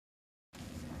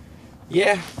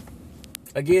Yeah,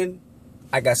 again,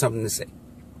 I got something to say.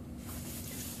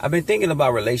 I've been thinking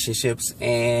about relationships,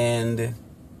 and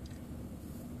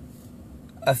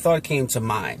a thought came to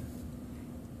mind.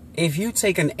 If you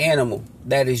take an animal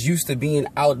that is used to being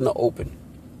out in the open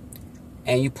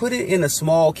and you put it in a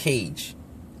small cage,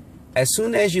 as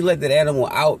soon as you let that animal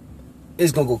out,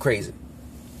 it's going to go crazy.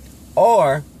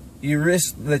 Or you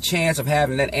risk the chance of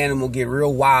having that animal get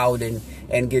real wild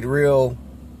and get real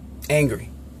angry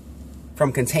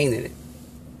from containing it.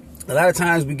 A lot of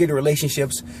times we get in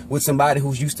relationships with somebody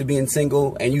who's used to being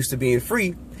single and used to being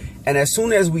free. And as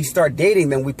soon as we start dating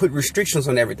them, we put restrictions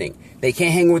on everything. They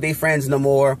can't hang with their friends no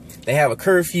more. They have a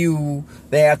curfew.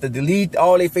 They have to delete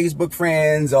all their Facebook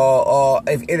friends, or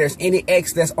if there's any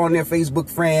ex that's on their Facebook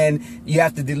friend, you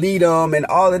have to delete them and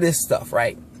all of this stuff,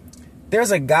 right?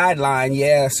 There's a guideline,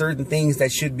 yeah, certain things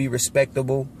that should be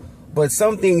respectable, but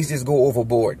some things just go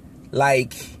overboard.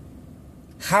 Like,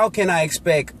 how can I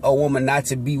expect a woman not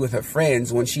to be with her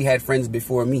friends when she had friends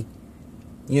before me?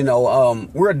 You know,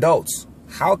 we're adults.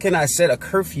 How can I set a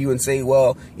curfew and say,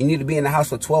 well, you need to be in the house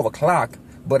for 12 o'clock,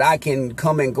 but I can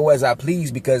come and go as I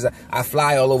please because I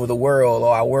fly all over the world,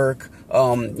 or I work,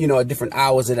 at different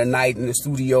hours of the night in the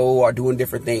studio, or doing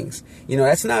different things. You know,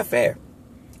 that's not fair.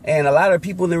 And a lot of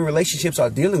people in relationships are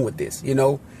dealing with this, you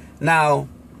know. Now,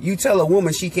 you tell a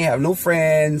woman she can't have no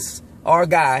friends or a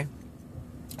guy,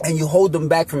 and you hold them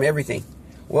back from everything.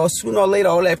 Well, sooner or later,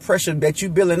 all that pressure that you're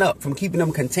building up from keeping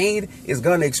them contained is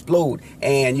going to explode,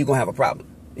 and you're going to have a problem.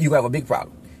 You're going to have a big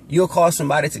problem. You'll cause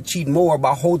somebody to cheat more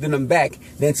by holding them back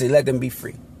than to let them be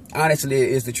free. Honestly, it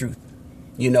is the truth.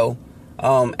 You know,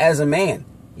 as a man,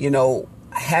 you know,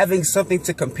 having something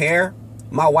to compare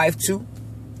my wife to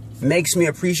makes me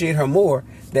appreciate her more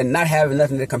than not having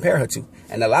nothing to compare her to.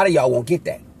 And a lot of y'all won't get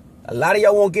that. A lot of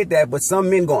y'all won't get that, but some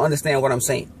men gonna understand what I'm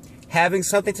saying. Having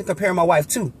something to compare my wife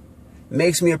to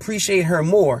makes me appreciate her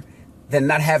more than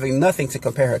not having nothing to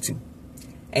compare her to.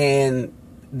 And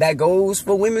that goes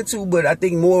for women too, but I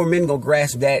think more men gonna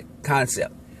grasp that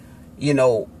concept. You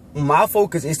know, my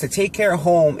focus is to take care of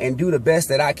home and do the best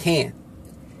that I can.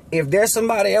 If there's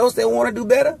somebody else that want to do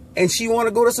better and she want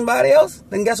to go to somebody else,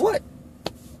 then guess what?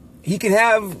 He can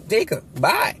take her.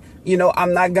 Bye. You know,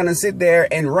 I'm not going to sit there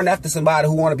and run after somebody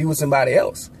who want to be with somebody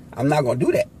else. I'm not going to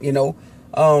do that. You know,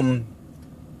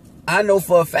 I know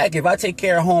for a fact if I take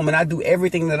care of home and I do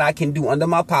everything that I can do under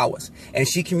my powers, and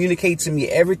she communicates to me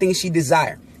everything she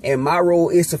desires, and my role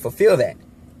is to fulfill that,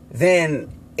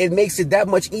 then it makes it that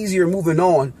much easier moving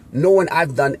on, knowing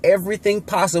I've done everything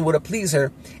possible to please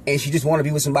her and she just want to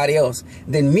be with somebody else,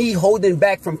 than me holding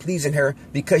back from pleasing her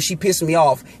because she pissed me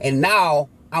off. And now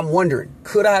I'm wondering,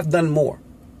 could I have done more?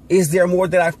 Is there more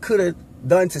that I could have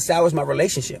done to salvage my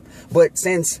relationship? But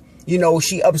since, you know,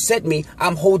 she upset me,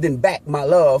 I'm holding back my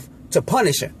love to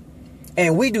punish her.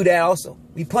 And we do that also.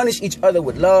 We punish each other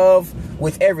with love,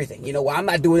 with everything. You know, well, I'm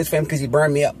not doing this for him because he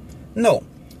burned me up. No,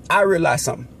 I realize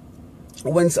something.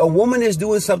 When a woman is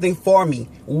doing something for me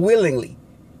willingly,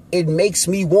 it makes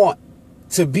me want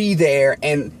to be there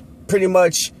and pretty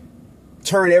much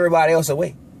turn everybody else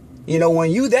away. You know, when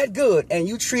you that good and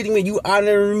you treating me, you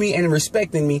honoring me and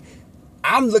respecting me,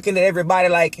 I'm looking at everybody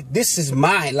like, this is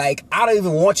mine. Like, I don't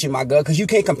even want you, my girl, because you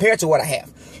can't compare to what I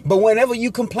have. But whenever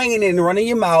you complaining and running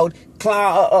your mouth,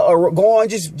 going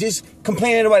just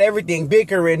complaining about everything,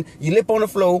 bickering, you lip on the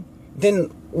floor, then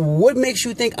what makes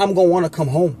you think I'm going to want to come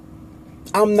home?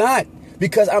 I'm not,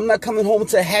 because I'm not coming home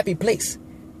to a happy place.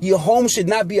 Your home should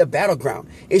not be a battleground.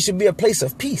 It should be a place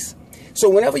of peace. So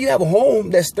whenever you have a home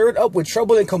that's stirred up with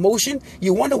trouble and commotion,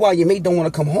 you wonder why your mate don't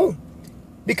want to come home.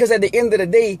 Because at the end of the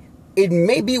day, it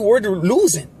may be worth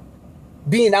losing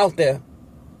being out there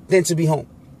than to be home.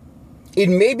 It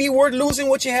may be worth losing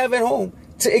what you have at home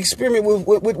to experiment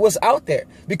with what's out there,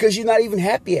 because you're not even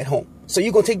happy at home. So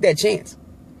you're going to take that chance.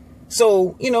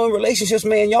 So, you know, in relationships,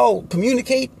 man, y'all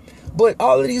communicate. But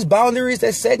all of these boundaries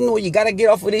that's setting, where you got to get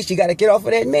off of this, you got to get off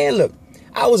of that. Man, look,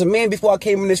 I was a man before I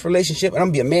came in this relationship, and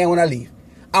I'm going to be a man when I leave.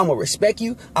 I'm going to respect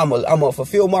you. I'm going to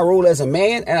fulfill my role as a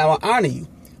man, and I'm going to honor you.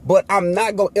 But I'm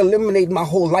not going to eliminate my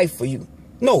whole life for you.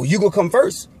 No, you going to come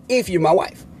first if you're my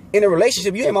wife. In a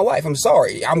relationship, you ain't my wife. I'm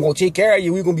sorry. I'm going to take care of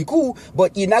you. We're going to be cool.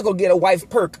 But you're not going to get a wife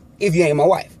perk if you ain't my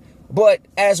wife. But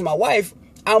as my wife,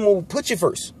 I'm going to put you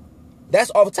first.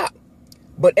 That's off the top.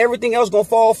 But everything else going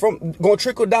to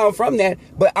trickle down from that.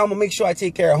 But I'm going to make sure I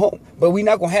take care of home. But we're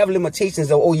not going to have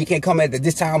limitations of, oh, you can't come at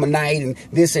this time of night and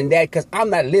this and that, because I'm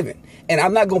not living. And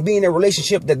I'm not going to be in a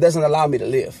relationship that doesn't allow me to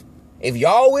live. If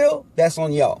y'all will, that's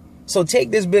on y'all. So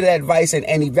take this bit of advice and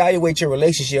evaluate your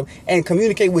relationship and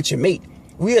communicate with your mate.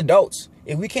 We adults.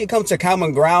 If we can't come to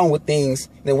common ground with things,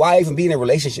 then why even be in a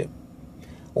relationship?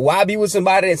 Why be with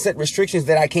somebody that set restrictions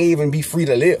that I can't even be free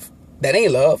to live? That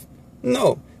ain't love.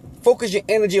 No. Focus your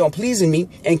energy on pleasing me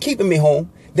and keeping me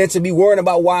home than to be worrying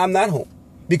about why I'm not home.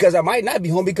 Because I might not be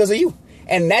home because of you.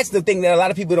 And that's the thing that a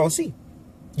lot of people don't see.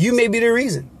 You may be the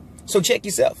reason. So check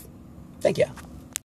yourself. Thank you.